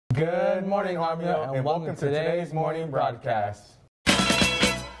Good morning, Armia, and welcome to today's morning broadcast.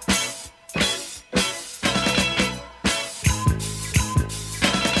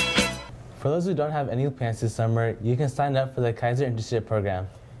 For those who don't have any plans this summer, you can sign up for the Kaiser Internship Program.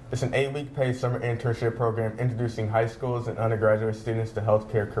 It's an 8-week paid summer internship program introducing high schools and undergraduate students to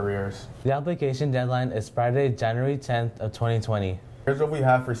healthcare careers. The application deadline is Friday, January 10th of 2020. Here's what we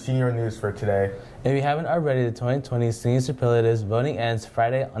have for senior news for today. If you haven't already, the 2020 Senior Superlatives voting ends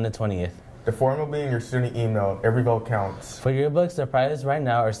Friday on the 20th. The form will be in your student email. Every vote counts. For yearbooks, the prices right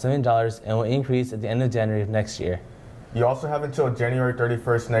now are $7 and will increase at the end of January of next year. You also have until January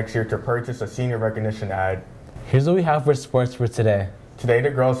 31st next year to purchase a senior recognition ad. Here's what we have for sports for today. Today, the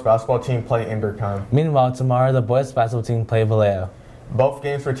girls' basketball team play Indercom. Meanwhile, tomorrow, the boys' basketball team play Vallejo. Both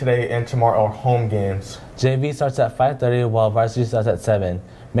games for today and tomorrow are home games. JV starts at 5:30 while varsity starts at 7.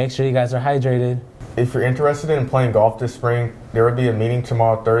 Make sure you guys are hydrated. If you're interested in playing golf this spring, there will be a meeting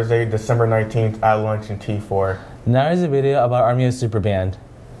tomorrow, Thursday, December 19th at lunch in T4. Now here's a video about Armia Superband.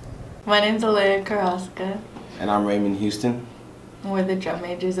 My name's Alea Carrasca. And I'm Raymond Houston. We're the drum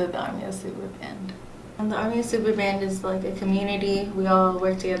majors of the Armia Superband. And the Armia Superband is like a community. We all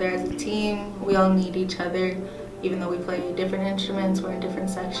work together as a team. We all need each other. Even though we play different instruments, we're in different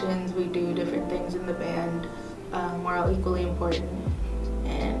sections, we do different things in the band. We're all equally important,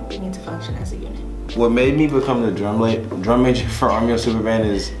 and we need to function as a unit. What made me become the drum major for Armia Superband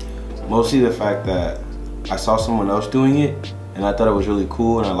is mostly the fact that I saw someone else doing it, and I thought it was really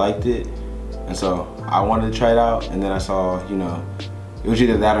cool, and I liked it. And so I wanted to try it out, and then I saw, it was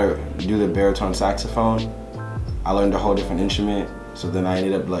either that or do the baritone saxophone. I learned a whole different instrument, so then I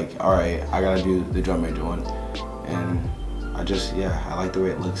ended up like, all right, I gotta do the drum major one. And I like the way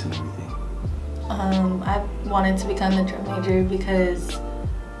it looks and everything. I wanted to become the drum major because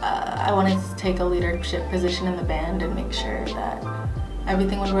I wanted to take a leadership position in the band and make sure that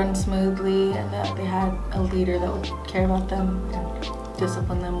everything would run smoothly and that they had a leader that would care about them and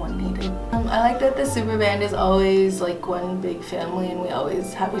discipline them when needed. I like that the super band is always like one big family and we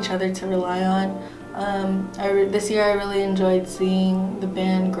always have each other to rely on. This year I really enjoyed seeing the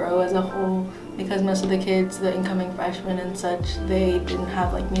band grow as a whole because most of the kids, the incoming freshmen and such, they didn't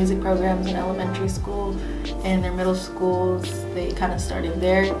have like music programs in elementary school and their middle schools. They kind of started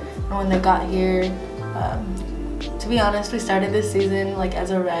there, and when they got here, to be honest, we started this season like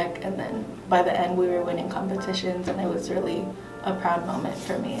as a rec, and then by the end we were winning competitions, and it was really a proud moment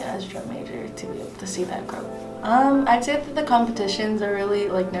for me as drum major to be able to see that growth. I'd say that the competitions are really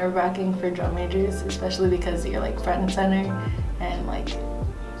like nerve-wracking for drum majors, especially because you're like front and center, and like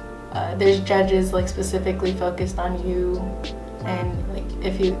there's judges like specifically focused on you, and like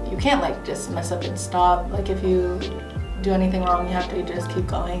if you can't like just mess up and stop. Like if you do anything wrong, you have to just keep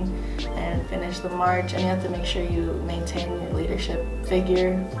going and finish the march, and you have to make sure you maintain your leadership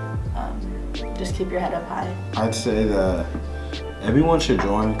figure. Just keep your head up high. I'd say that everyone should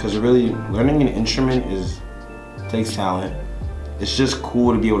join because really learning an instrument takes talent. It's just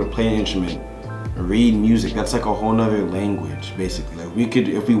cool to be able to play an instrument, read music. That's like a whole nother language basically. Like we could,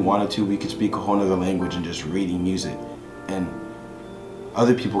 if we wanted to, we could speak a whole nother language and just reading music. And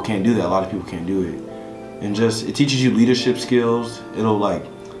other people can't do that. A lot of people can't do it. And just, it teaches you leadership skills. It'll like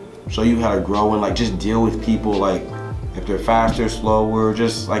show you how to grow and like just deal with people, like if they're faster, slower,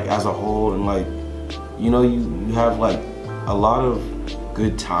 just like as a whole. And like, you have like a lot of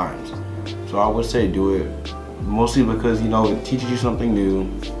good times. So I would say do it, mostly because it teaches you something new.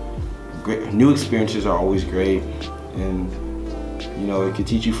 New experiences are always great, and it could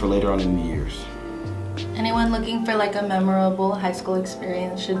teach you for later on in the years. Anyone looking for like a memorable high school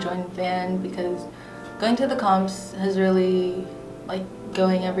experience should join band, because going to the comps has really, like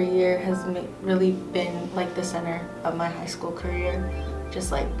going every year has really been like the center of my high school career.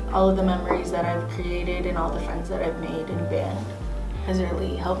 Just like all of the memories that I've created and all the friends that I've made in band has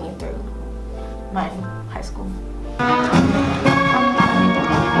really helped me through my high school.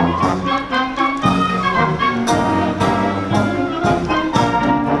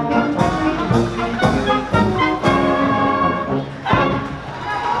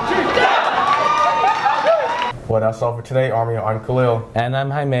 Well, that's all for today, Armia. I'm Khalil. And I'm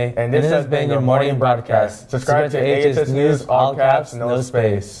Jaime. And this has been your morning broadcast. Subscribe to AHS News, all caps, no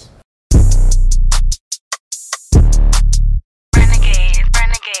space.